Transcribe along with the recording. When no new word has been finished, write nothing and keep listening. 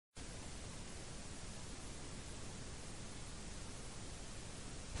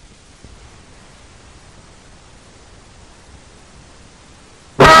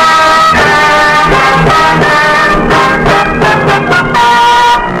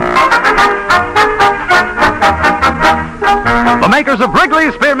makers of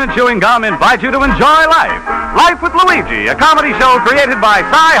Wrigley Spearmint Chewing Gum invite you to enjoy life. Life with Luigi, a comedy show created by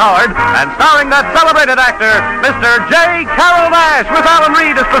Cy Howard and starring that celebrated actor, Mr. J. Carroll Nash, with Alan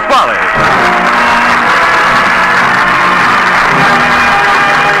Reed as Pasquale.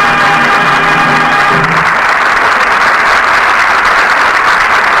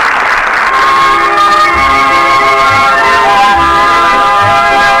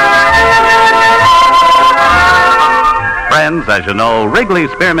 Friends, as you know, Wrigley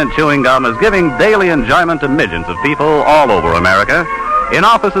Spearmint Chewing Gum is giving daily enjoyment to millions of people all over America. In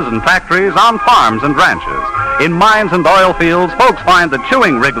offices and factories, on farms and ranches, in mines and oil fields, folks find that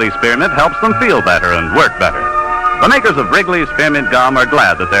chewing Wrigley Spearmint helps them feel better and work better. The makers of Wrigley Spearmint Gum are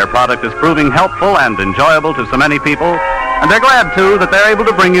glad that their product is proving helpful and enjoyable to so many people, and they're glad, too, that they're able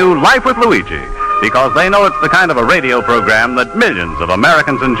to bring you Life with Luigi, because they know it's the kind of a radio program that millions of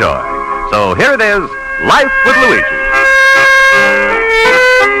Americans enjoy. So here it is, Life with Luigi.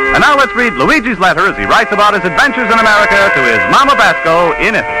 And now let's read Luigi's letter as he writes about his adventures in America to his Mama Basco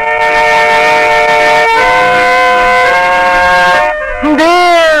in Italy.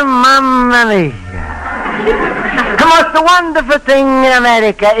 Dear Mamma Mia, the most wonderful thing in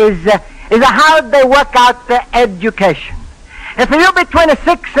America is how they work out the education. If you're between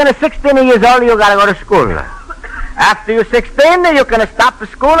 6 and 16 years old, you gotta go to school. After you're 16, you can stop the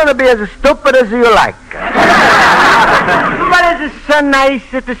school and be as stupid as you like. But it's so nice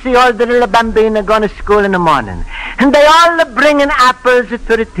to see all the little bambino going to school in the morning. And they all bringing apples to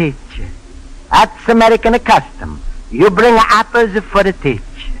the teacher. That's American custom. You bring apples for the teacher.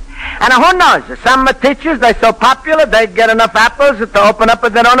 And who knows, some teachers, they're so popular, they get enough apples to open up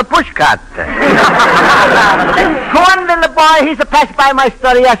their own pushcart. One little boy, he's passed by my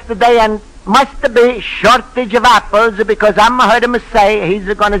store yesterday and must be shortage of apples because I heard him say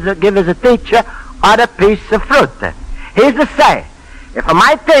he's going to give his teacher a piece of fruit. He's to say, if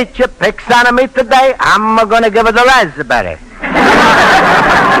my teacher picks on me today, I'm going to give her the raspberry.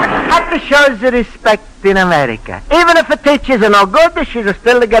 That shows the respect in America. Even if a teacher's no good, she's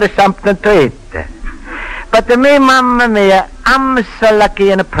still get something to eat. But to me, Mamma Mia, I'm so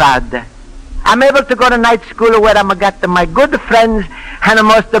lucky and proud. I'm able to go to night school where I'm got my good friends and the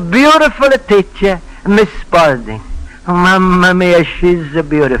most beautiful teacher, Miss Spaulding. Mamma Mia, she's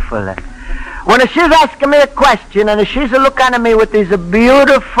beautiful. When she's asking me a question and she's looking at me with these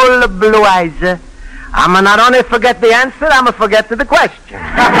beautiful blue eyes, I'm not only forget the answer, I'm forget the question.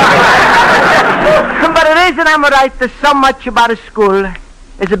 But the reason I'm writing so much about school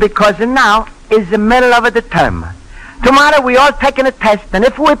is because now is the middle of the term. Tomorrow we all taking a test, and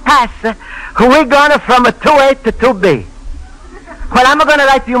if we pass, we're going from a 2A to 2B. Well, I'm going to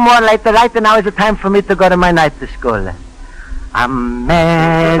write you more later. Right now is the time for me to go to my night school.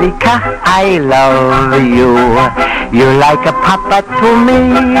 America, I love you. You're like a papa to me.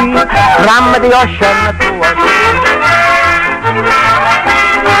 From the ocean to ocean.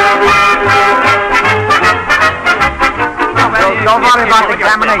 Don't worry about the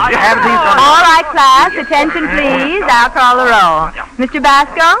examination. All right, class. Attention, please. I'll call the roll. Mr.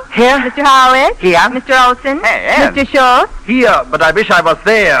 Basco? Here. Mr. Howard? Here. Mr. Olson? Here. Mr. Schultz? Here, but I wish I was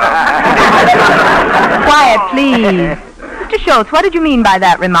there. Quiet, please. Mr. Schultz, what did you mean by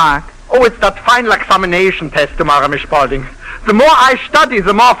that remark? Oh, it's that final examination test tomorrow, Miss Spaulding. The more I study,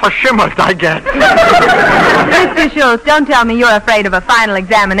 the more verschimmelt I get. Mr. Schultz, don't tell me you're afraid of a final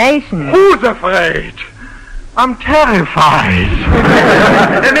examination. Who's afraid? I'm terrified.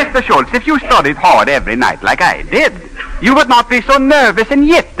 Mr. Schultz, if you studied hard every night like I did, you would not be so nervous and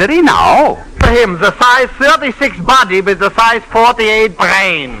jittery now. For him, the size 36 body with the size 48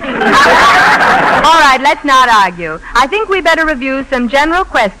 brain. All right, let's not argue. I think we better review some general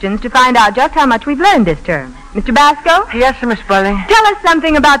questions to find out just how much we've learned this term. Mr. Basco? Yes, Miss Spaulding. Tell us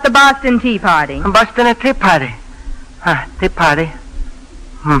something about the Boston Tea Party. Boston Tea Party. Tea Party.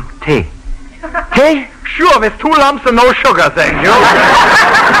 Tea. Tea? Sure, with 2 lumps and no sugar, thank you.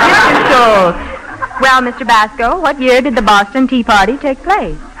 Mr. Schultz. Well, Mr. Basco, what year did the Boston Tea Party take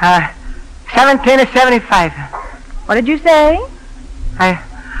place? 1775. What did you say?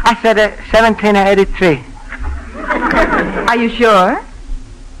 I said 1783. Are you sure?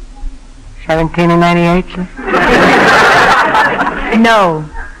 1798. No.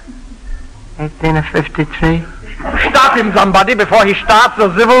 1853. Stop him, somebody, before he starts the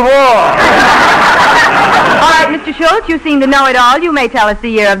Civil War. All right, Mr. Schultz, you seem to know it all. You may tell us the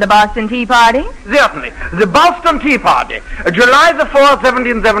year of the Boston Tea Party. Certainly. The Boston Tea Party, July the 4th,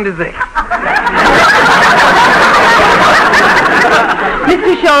 1776.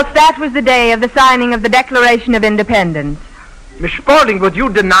 Mr. Schultz, that was the day of the signing of the Declaration of Independence. Miss Spaulding, would you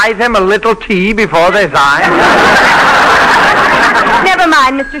deny them a little tea before they sign? Never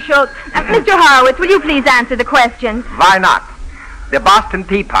mind, Mr. Schultz. Mr. Horowitz, will you please answer the question? Why not? The Boston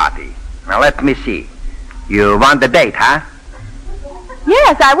Tea Party. Now, let me see. You want the date, huh?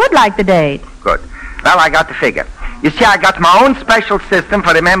 Yes, I would like the date. Good. Well, I got the figure. You see, I got my own special system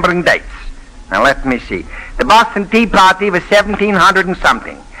for remembering dates. Now, let me see. The Boston Tea Party was 1700 and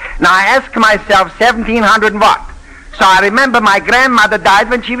something. Now, I ask myself 1700 and what? So I remember my grandmother died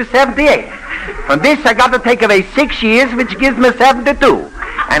when she was 78. From this, I got to take away 6 years, which gives me 72.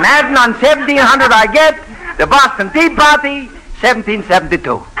 And adding on 1700, I get the Boston Tea Party,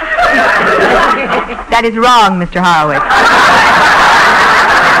 1772. That is wrong, Mr. Horowitz.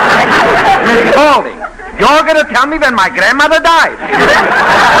 Miss Spaulding, you're going to tell me when my grandmother died.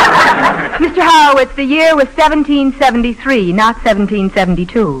 Mr. Horowitz, the year was 1773, not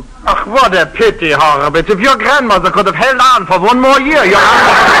 1772. Ach, what a pity, Horowitz. If your grandmother could have held on for one more year,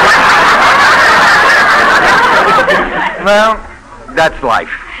 Well, that's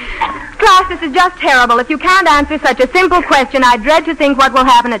life. Class, this is just terrible. If you can't answer such a simple question, I dread to think what will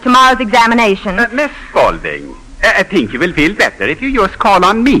happen at tomorrow's examination. Miss Spaulding, I think you will feel better if you just call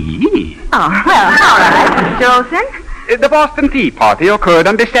on me. Oh, well, all right. Mr. Olson? The Boston Tea Party occurred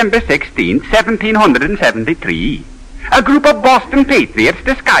on December 16th, 1773. A group of Boston patriots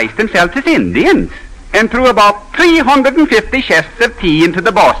disguised themselves as Indians and threw about 350 chests of tea into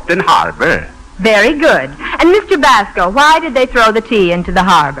the Boston harbor. Very good. And Mr. Basco, why did they throw the tea into the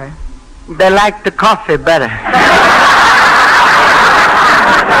harbor? They like the coffee better.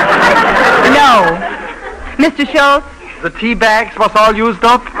 No. Mr. Schultz? the tea bags was all used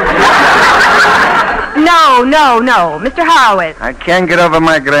up? No. Mr. Horowitz. I can't get over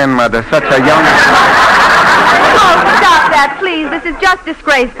my grandmother, such a young... Oh, stop that, please. This is just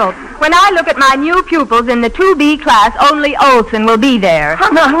disgraceful. When I look at my new pupils in the 2B class, only Olson will be there. Oh,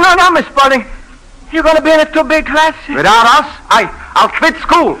 no, Miss Spaulding. You're going to be in a 2B class? Without us, I'll quit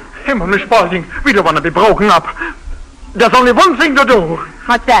school. Himmel, Miss Spaulding, we don't want to be broken up. There's only one thing to do.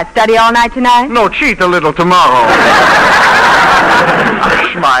 What's that, study all night tonight? No, cheat a little tomorrow.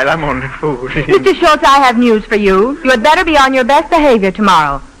 Smile, I'm only fooling. Mr. Schultz, I have news for you. You had better be on your best behavior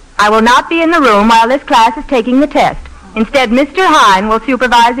tomorrow. I will not be in the room while this class is taking the test. Instead, Mr. Hine will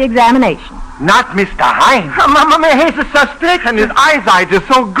supervise the examination. Not Mr. Hine. Mama, he's so thick and his eyesight is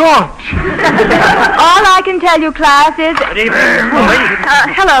so good. All I can tell you, class, is... Good evening, Miss Spaulding.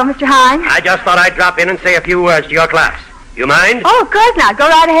 Hello, Mr. Hine. I just thought I'd drop in and say a few words to your class. You mind? Oh, of course not. Go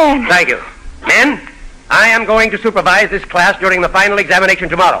right ahead. Thank you. Men, I am going to supervise this class during the final examination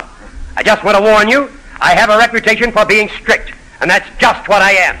tomorrow. I just want to warn you, I have a reputation for being strict, and that's just what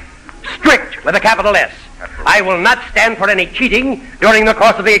I am. Strict with a capital S. I will not stand for any cheating during the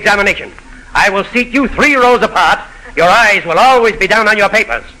course of the examination. I will seat you 3 rows apart. Your eyes will always be down on your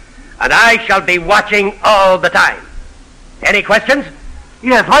papers, and I shall be watching all the time. Any questions?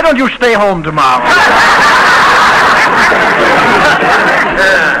 Yes, why don't you stay home tomorrow?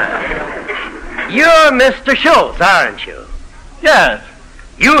 You're Mr. Schultz, aren't you? Yes.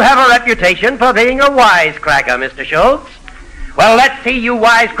 You have a reputation for being a wisecracker, Mr. Schultz. Well, let's see you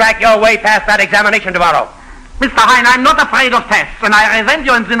wisecrack your way past that examination tomorrow. Mr. Hine, I'm not afraid of tests, and I resent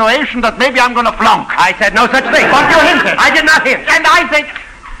your insinuation that maybe I'm going to flunk. I said no such thing. But you hinted. I did not hint. And I think...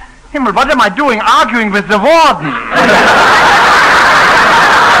 Himmel, what am I doing arguing with the warden?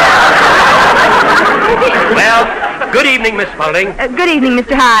 Well, good evening, Miss Spaulding. Good evening,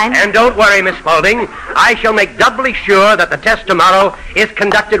 Mr. Hine. And don't worry, Miss Spaulding. I shall make doubly sure that the test tomorrow is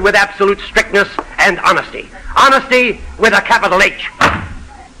conducted with absolute strictness and honesty. Honesty with a capital H.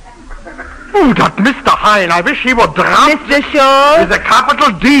 Oh, that Mr. Hine, I wish he would drop Mr. Schultz? with a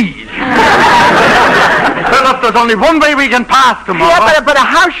capital D. Philip, there's only one way we can pass tomorrow. Yeah, but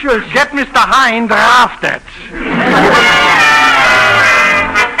how should... Get Mr. Hine drafted.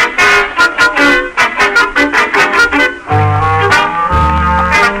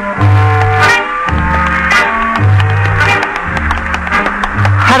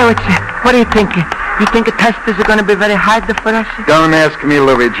 Horowitz, what do you think? You think the test is going to be very hard for us? Don't ask me,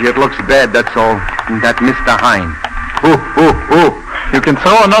 Luigi. It looks bad, that's all. And that Mr. Hine. You can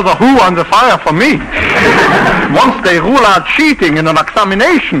throw another who on the fire for me. Once they rule out cheating in an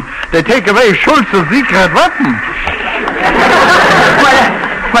examination, they take away Schultz's secret weapon.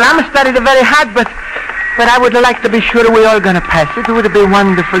 Well, I'm studied very hard, but I would like to be sure we all going to pass. It would be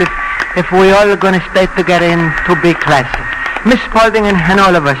wonderful if we all are going to stay together in 2B classes. Miss Spaulding and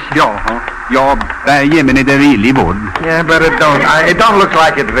all of us. Ja, Jiminy, det really would. Yeah, but it don't look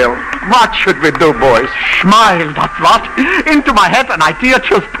like it will. What should we do, boys? Smile, that's what. Into my head and I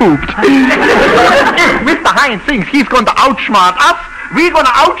just pooped. If Mr. Hine thinks he's going to outsmart us, We're going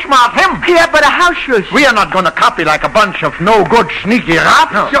to outsmart him. Yeah, but how, Schultz? We are not going to copy like a bunch of no-good, sneaky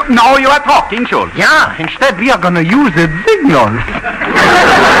rats. So, now you are talking, Schultz. Yeah, instead we are going to use the signals.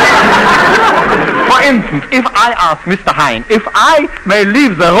 For instance, if I ask Mr. Hine if I may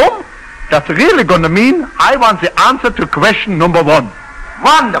leave the room, that's really going to mean I want the answer to question number 1.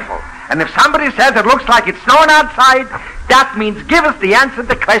 Wonderful. And if somebody says it looks like it's snowing outside, that means give us the answer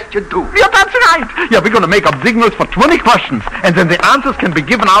to question 2. Yeah, that's right. Yeah, we're going to make up signals for 20 questions, and then the answers can be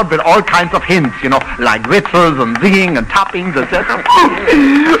given out with all kinds of hints, like whistles and zinging and tappings, etc.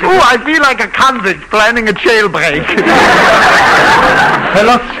 Oh, I feel like a convict planning a jailbreak.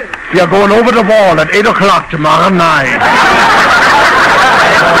 Fellas, we are going over the wall at 8 o'clock tomorrow night.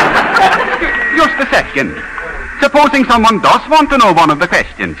 Just a second. Supposing someone does want to know one of the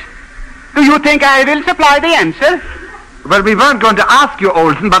questions, do you think I will supply the answer? Well, we weren't going to ask you,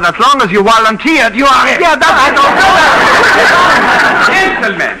 Olsen, but as long as you volunteered, you are it. Yeah, I don't know.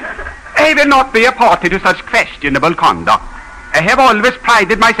 Gentlemen, I will not be a party to such questionable conduct. I have always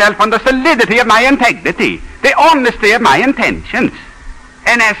prided myself on the solidity of my integrity, the honesty of my intentions.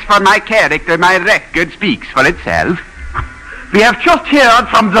 And as for my character, my record speaks for itself. We have just heard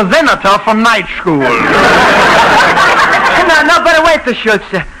from the senator from night school. No, but wait, Schultz.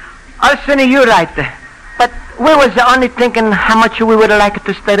 Olsen, you're right. But we was only thinking how much we would like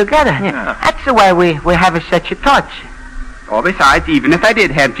to stay together. Yeah. That's why we have such a touch. Oh, besides, even if I did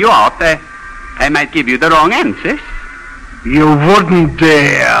help you out, I might give you the wrong answers. You wouldn't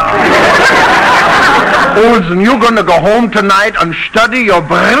dare. Olsen, you're going to go home tonight and study your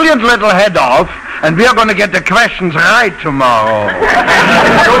brilliant little head off, and we are going to get the questions right tomorrow.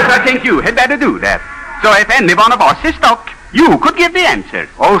 I think you had better do that. So if any one of us is stuck, you could give the answer.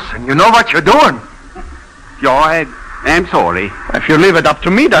 Olsen, you know what you're doing. Yeah, I'm sorry. If you leave it up to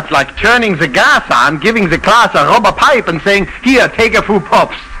me, that's like turning the gas on, giving the class a rubber pipe and saying, here, take a few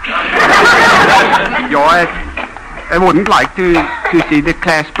puffs. Yeah, I wouldn't like to see the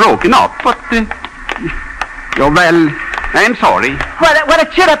class broken up, but, well, I'm sorry. Well,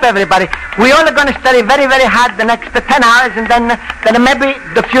 cheer up, everybody. We're only going to study very, very hard the next 10 hours, and then maybe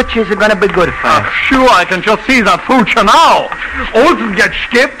the future is going to be good for us. Sure, I can just see that future now. Olsen gets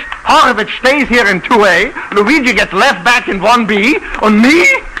skipped, Horowitz stays here in 2A, Luigi gets left back in 1B, and me,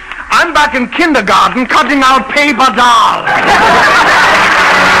 I'm back in kindergarten cutting out paper dolls.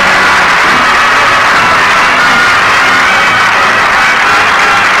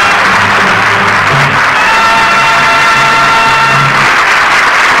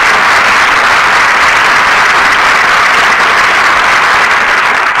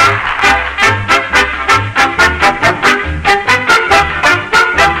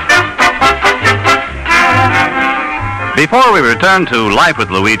 Before we return to Life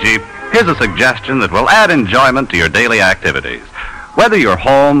with Luigi, here's a suggestion that will add enjoyment to your daily activities. Whether you're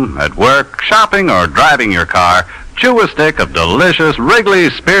home, at work, shopping, or driving your car, chew a stick of delicious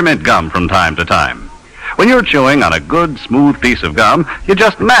Wrigley's Spearmint Gum from time to time. When you're chewing on a good, smooth piece of gum, you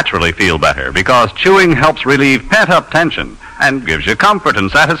just naturally feel better because chewing helps relieve pent-up tension and gives you comfort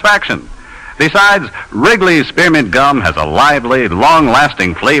and satisfaction. Besides, Wrigley's Spearmint Gum has a lively,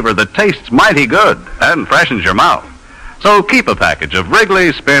 long-lasting flavor that tastes mighty good and freshens your mouth. So keep a package of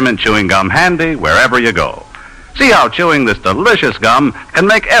Wrigley's Spearmint Chewing Gum handy wherever you go. See how chewing this delicious gum can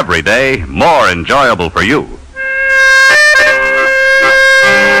make every day more enjoyable for you.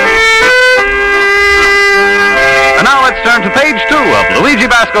 And now let's turn to page 2 of Luigi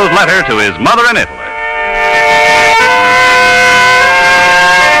Basco's letter to his mother in Italy.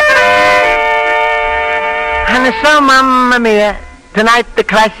 And so, Mamma Mia, tonight the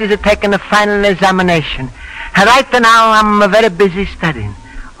classes are taking a final examination. And right now I'm very busy studying.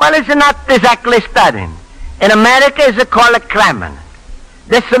 Well, it's not exactly studying. In America, it's called cramming.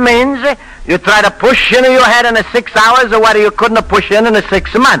 This means you try to push into your head in 6 hours what you couldn't push in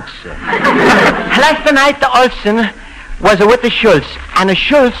 6 months. Last night, Olsen was with the Schultz, and the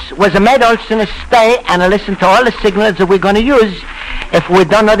Schultz was made Olsen stay and listen to all the signals that we're going to use if we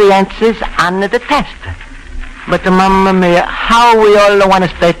don't know the answers on the test. But, Mamma Mia, how we all want to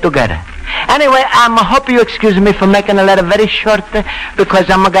stay together. Anyway, I hope you excuse me for making the letter very short because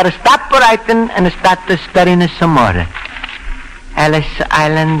I'm going to stop writing and start studying some more. Ellis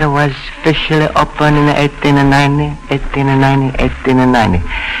Island was officially opened in 1890.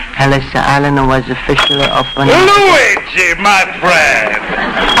 Ellis Island was officially opened... Luigi, my friend!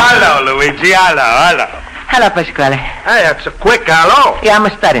 Hello, Luigi. Hello. Hello, Pasquale. Hey, that's a quick hello. Yeah, I'm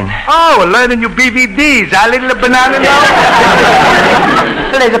studying. Oh, learning your BVDs, huh, little banana nose?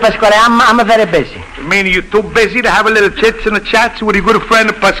 Please, Pasquale, I'm very busy. You mean you're too busy to have a little chits and a chats with your good friend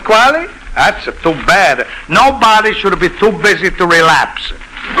Pasquale? That's too bad. Nobody should be too busy to relapse.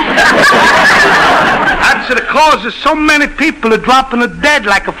 That's the cause of so many people are dropping dead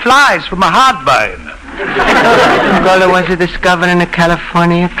like flies from a heartburn. Gola was discovered in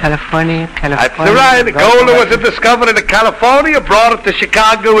California. That's right. Gola was discovered in California, brought it to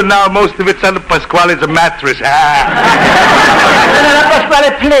Chicago, and now most of it's under Pasquale's mattress.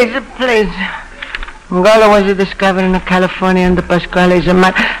 Pasquale, please. Gola was discovered in California under Pasquale's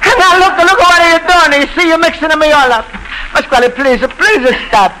mattress. Hang on, look what are you doing? You see, you're mixing them all up. Pasquale, please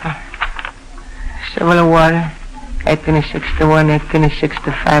stop. Civil War. 1861,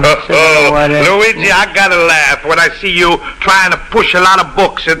 1865, Luigi, I gotta laugh when I see you trying to push a lot of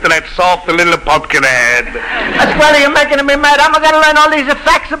books into that soft little pumpkin head. That's why you're making me mad. I'm gonna learn all these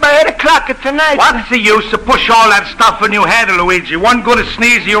facts by 8 o'clock tonight. What's the use to push all that stuff in your head, Luigi? One good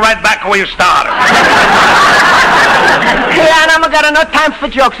sneeze, you're right back where you started. Yeah, and I'm gonna no time for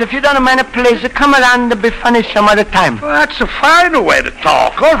jokes. If you don't mind, please come around and be funny some other time. Well, that's a fine way to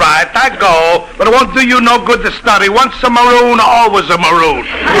talk. All right, I go, but it won't do you no good to study. Once a maroon, always a maroon.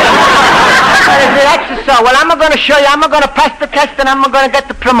 That's so. Well, I'm going to show you. I'm going to pass the test, and I'm going to get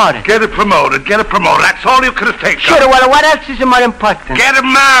promoted. Get it promoted. That's all you could take. Sure, well, what else is more important? Get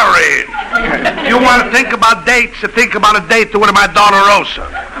married. You want to think about dates, think about a date with my daughter Rosa.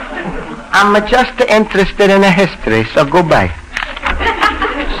 I'm just interested in the history, so goodbye.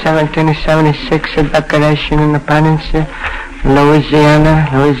 1776, a declaration in the peninsula.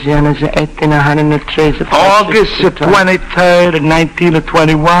 Louisiana's 1803. August 23rd,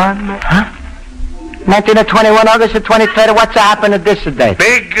 1921. Huh? 1921, August 23rd. What's happened to this day?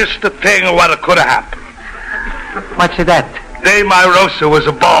 Biggest thing what could have happened. What's that? Day my Rosa was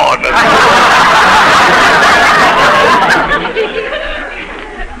born.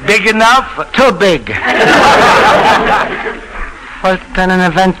 Big enough? Too big. An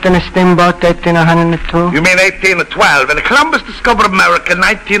event in a steamboat, 1802. You mean 1812? And Columbus discovered America in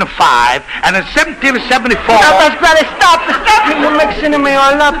 1905, and in 1774... No, stop. You're mixing me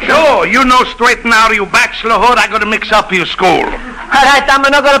all up. No, you know straighten out of your bachelorhood, I got to mix up your school. All right, I'm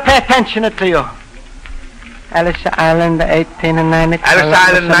not going to pay attention to you. Ellis Island, 1890. Ellis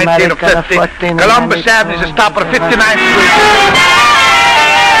Island, 1950. Columbus Avenue is a stop at 59th Street.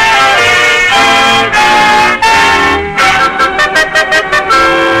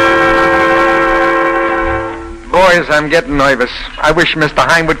 Boys, I'm getting nervous. I wish Mr.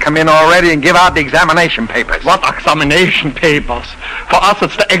 Hine would come in already and give out the examination papers. What examination papers? For us,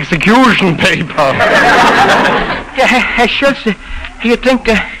 it's the execution paper. Hey, Schultz, do you think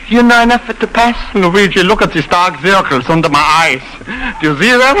you know enough to pass? Luigi, look at these dark circles under my eyes. Do you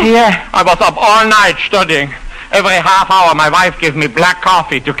see them? Yeah. I was up all night studying. Every half hour, my wife gave me black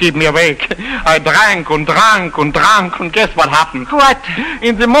coffee to keep me awake. I drank, and guess what happened? What?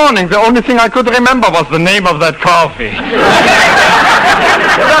 In the morning, the only thing I could remember was the name of that coffee.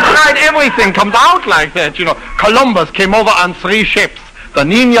 That's right, everything comes out like that, you know. Columbus came over on 3 ships. The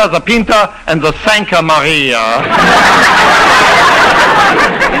Nina, the Pinta, and the Santa Maria.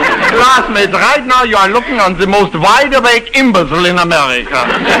 Classmates, right now you are looking on the most wide-awake imbecile in America.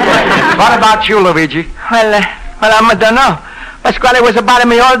 What about you, Luigi? Well, I don't know. Pasquale was about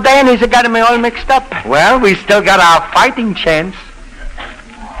me all day, and he's got me all mixed up. Well, we still got our fighting chance.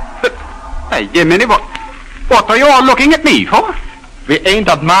 Hey, Jiminy, what are you all looking at me for? We ain't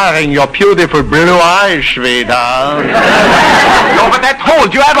admiring your beautiful blue eyes, sweetheart. No, but that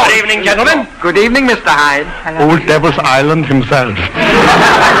hold you have on. Good evening, gentlemen. Good evening, Mr. Hyde. Old Devil's Island himself.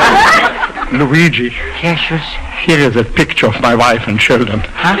 Luigi. Yes, Here is a picture of my wife and children.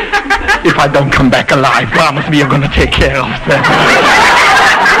 Huh? If I don't come back alive, promise me you're going to take care of them.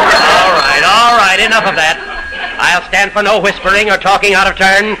 All right, enough of that. I'll stand for no whispering or talking out of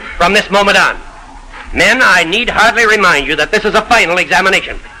turn from this moment on. Men, I need hardly remind you that this is a final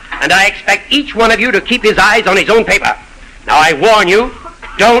examination, and I expect each one of you to keep his eyes on his own paper. Now, I warn you,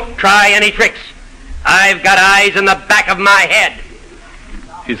 don't try any tricks. I've got eyes in the back of my head.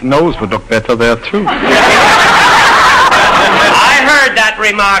 His nose would look better there, too. I heard that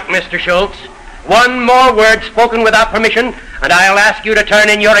remark, Mr. Schultz. One more word spoken without permission, and I'll ask you to turn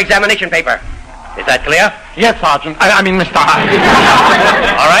in your examination paper. Is that clear? Yes, Sergeant. I mean, Mr. Hyde.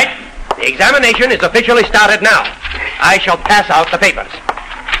 All right. The examination is officially started now. I shall pass out the papers.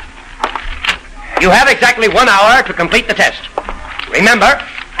 You have exactly 1 hour to complete the test. Remember,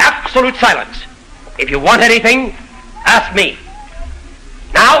 absolute silence. If you want anything, ask me.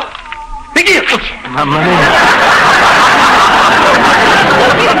 Now, begin. Six, 5,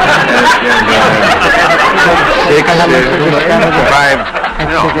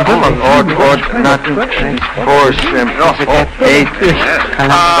 odd, not 4, 8.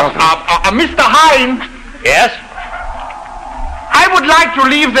 Mr. Hine, Yes? I would like to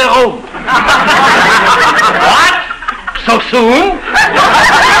leave the room. What? So soon?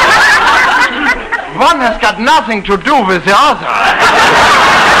 One has got nothing to do with the other.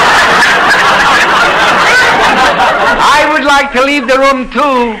 I would like to leave the room,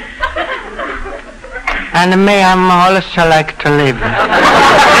 too. And me, I'm also like to leave.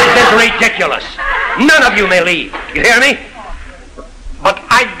 This is ridiculous. None of you may leave. You hear me? But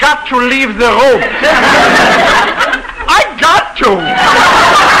I got to leave the room. I got to.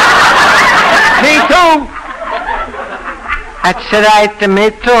 Me too. That's right,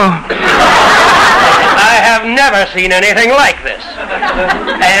 me too. I have never seen anything like this.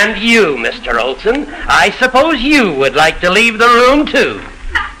 And you, Mr. Olson, I suppose you would like to leave the room, too.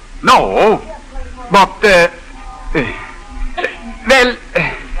 No, but,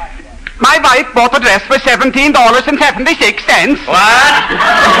 my wife bought a dress for $17.76. What?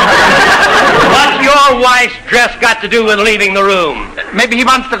 What's your wife's dress got to do with leaving the room? Maybe he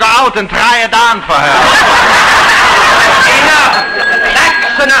wants to go out and try it on for her. Enough!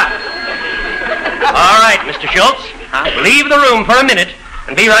 That's enough! All right, Mr. Schultz. Leave the room for a minute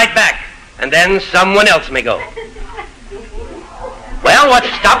and be right back. And then someone else may go. Well, what's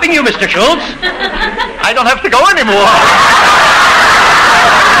stopping you, Mr. Schultz? I don't have to go anymore. What?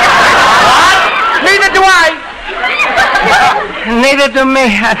 Neither do I. Neither do me.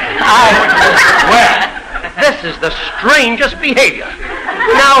 Well, this is the strangest behavior.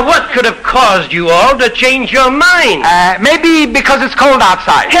 Now, what could have caused you all to change your mind? Maybe because it's cold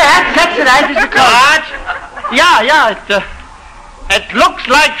outside. Yeah, that's it. I just What? Yeah, it looks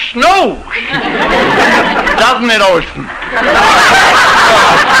like snow. Doesn't it, Olson?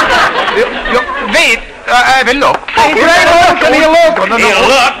 Wait, I will look. Can you look? You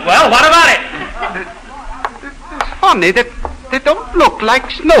look. Well, what about it? It's funny that they don't look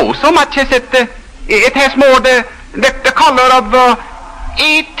like snow so much as it has more the color of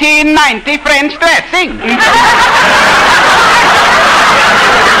 1890 French dressing.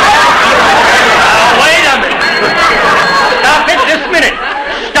 Wait a minute. Stop it this minute.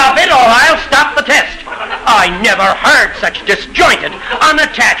 Stop it or I'll stop the test. I never heard such disjointed,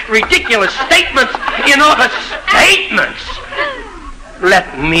 unattached, ridiculous statements in office. Statements?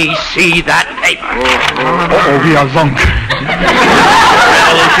 Let me see that paper. We are sunk.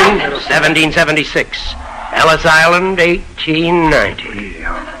 Revolution, 1776. Ellis Island, 1890.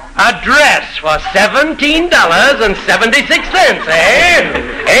 A dress for $17.76, eh?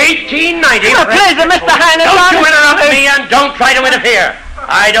 1890. Please, Mr. Hine. Don't you interrupt me and don't try to interfere.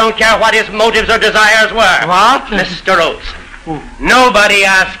 I don't care what his motives or desires were. What? Mr. Oates, nobody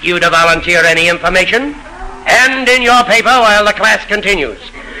asked you to volunteer any information. And in your paper while the class continues.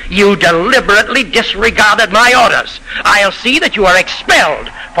 You deliberately disregarded my orders. I'll see that you are expelled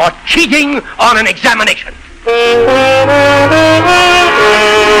for cheating on an examination.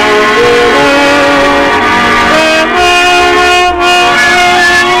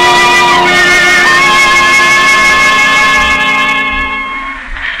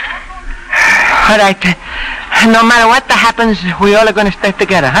 All right. No matter what happens, we all are going to stay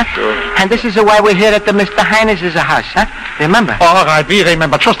together, huh? Sure. And this is why we're here at the Mr. Hines' house, huh? Remember? All right, we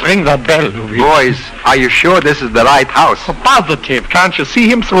remember. Just ring that bell, Louis. Boys, are you sure this is the right house? Positive. Can't you see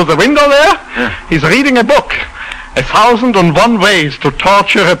him through the window there? Yeah. He's reading a book. 1,001 Ways to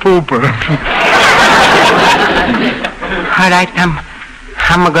Torture a Pooper. All right,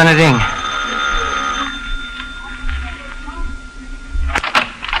 I'm going to ring.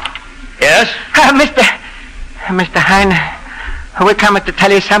 Yes? Mr. Hine, we're coming to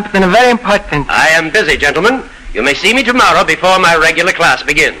tell you something very important. I am busy, gentlemen. You may see me tomorrow before my regular class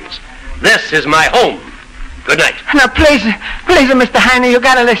begins. This is my home. Good night. Now, please, Mr. Hine, you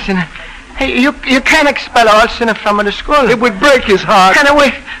got to listen. Hey, you can't expel Olson from the school. It would break his heart. And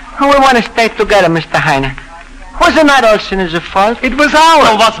we want to stay together, Mr. Hine. Wasn't that Olson's fault? It was ours.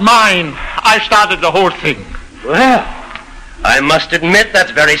 It was mine. I started the whole thing. Well, I must admit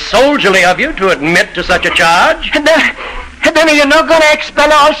that's very soldierly of you to admit to such a charge. And then you're not going to expel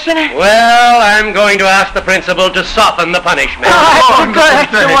Olson? Well, I'm going to ask the principal to soften the punishment.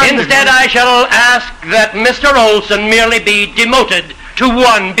 Instead, I shall ask that Mr. Olson merely be demoted to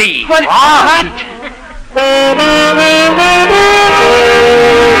 1B. What?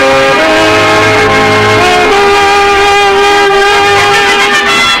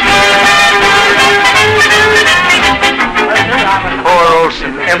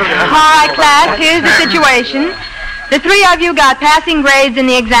 All right, class, here's the situation. The three of you got passing grades in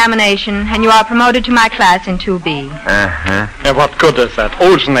the examination, and you are promoted to my class in 2B. Uh-huh. And what good is that?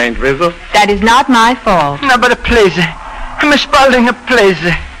 Olson ain't with us. That is not my fault. No, but please, Miss Spaulding, please.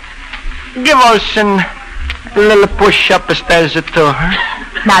 give Olson a little push-up upstairs or two, huh?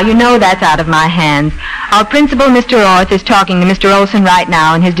 Now, you know that's out of my hands. Our principal, Mr. Orth, is talking to Mr. Olson right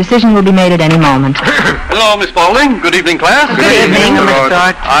now, and his decision will be made at any moment. Hello, Miss Spaulding. Good evening, class. Good evening, Mr.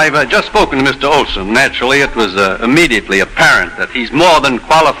 Orth. I've just spoken to Mr. Olson. Naturally, it was immediately apparent that he's more than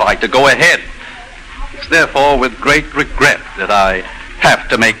qualified to go ahead. It's therefore with great regret that I have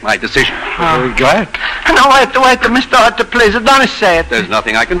to make my decision. Regret? No, wait, Mr. Orth, please, don't say it. There's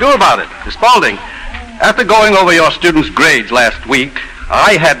nothing I can do about it. Miss Spaulding, after going over your students' grades last week,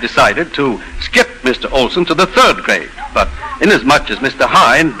 I had decided to skip Mr. Olson to the 3rd grade. But inasmuch as Mr.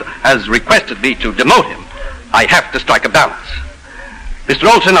 Hine has requested me to demote him, I have to strike a balance. Mr.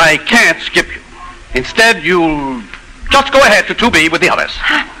 Olson, I can't skip you. Instead, you'll just go ahead to 2B with the others.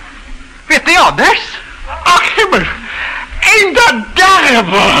 With the others? Ach, Himmel! Ain't that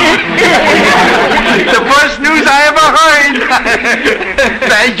terrible? The first news I ever heard.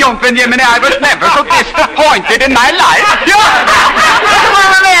 Well, Jumpen Jiminy, I was never so disappointed in my life. So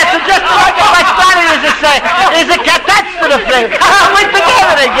just like my father used to say, is a catastrophe. We're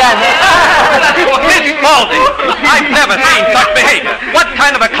together again. Miss Spaulding, I've never seen such behavior. What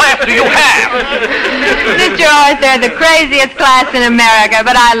kind of a class do you have? Mr. Orth, they're the craziest class in America,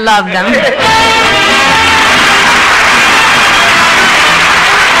 but I love them.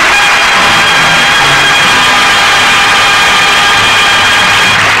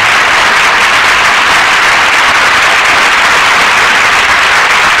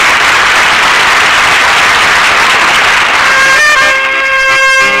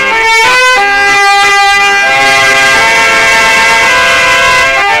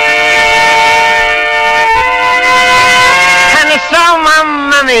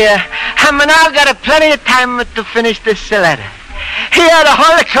 And now got plenty of time to finish this letter. Here, the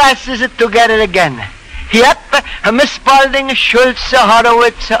whole classes are together again. Yep, Miss Spaulding, Schultz,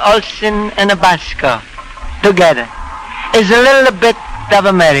 Horowitz, Olson, and Basco. Together. Is a little bit of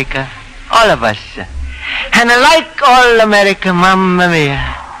America. All of us. And like all America, Mamma Mia,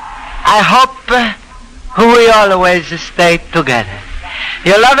 I hope we always stay together.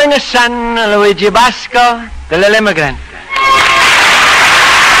 Your loving son, Luigi Basco, the little immigrant.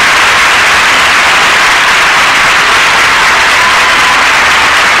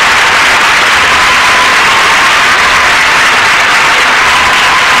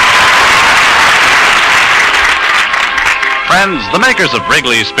 Friends, the makers of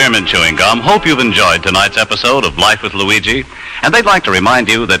Wrigley's Spearmint Chewing Gum hope you've enjoyed tonight's episode of Life with Luigi, and they'd like to remind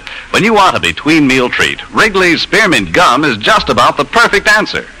you that when you want a between-meal treat, Wrigley's Spearmint Gum is just about the perfect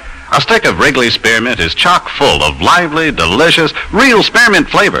answer. A stick of Wrigley's Spearmint is chock full of lively, delicious, real spearmint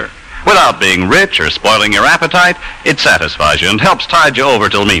flavor. Without being rich or spoiling your appetite, it satisfies you and helps tide you over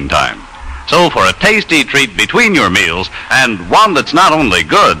till meantime. So for a tasty treat between your meals, and one that's not only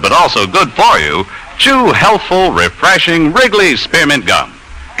good but also good for you, chew healthful, refreshing Wrigley's Spearmint Gum.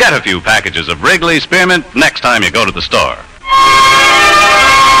 Get a few packages of Wrigley's Spearmint next time you go to the store.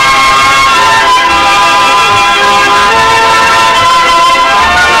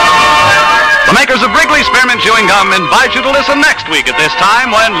 The makers of Wrigley's Spearmint Chewing Gum invite you to listen next week at this time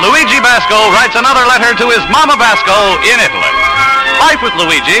when Luigi Basco writes another letter to his Mama Basco in Italy. Life with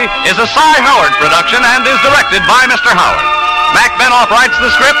Luigi is a Cy Howard production and is directed by Mr. Howard. Mac Benoff writes the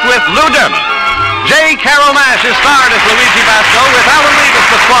script with Lou Dermott. J. Carol Nash is starred as Luigi Basco with Alan Reed as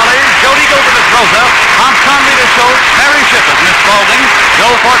Pasquale, Jody Gilbert as Rosa, Hans Conley as Schultz, Mary Shipp as Miss Spaulding,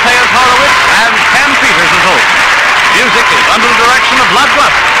 Joe Forte as Horowitz, and Ken Peters as Olson. Music is under the direction of Lud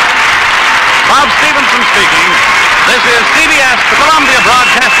Gluskin. Bob Stevenson speaking. This is CBS, the Columbia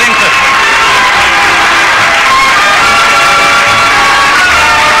Broadcasting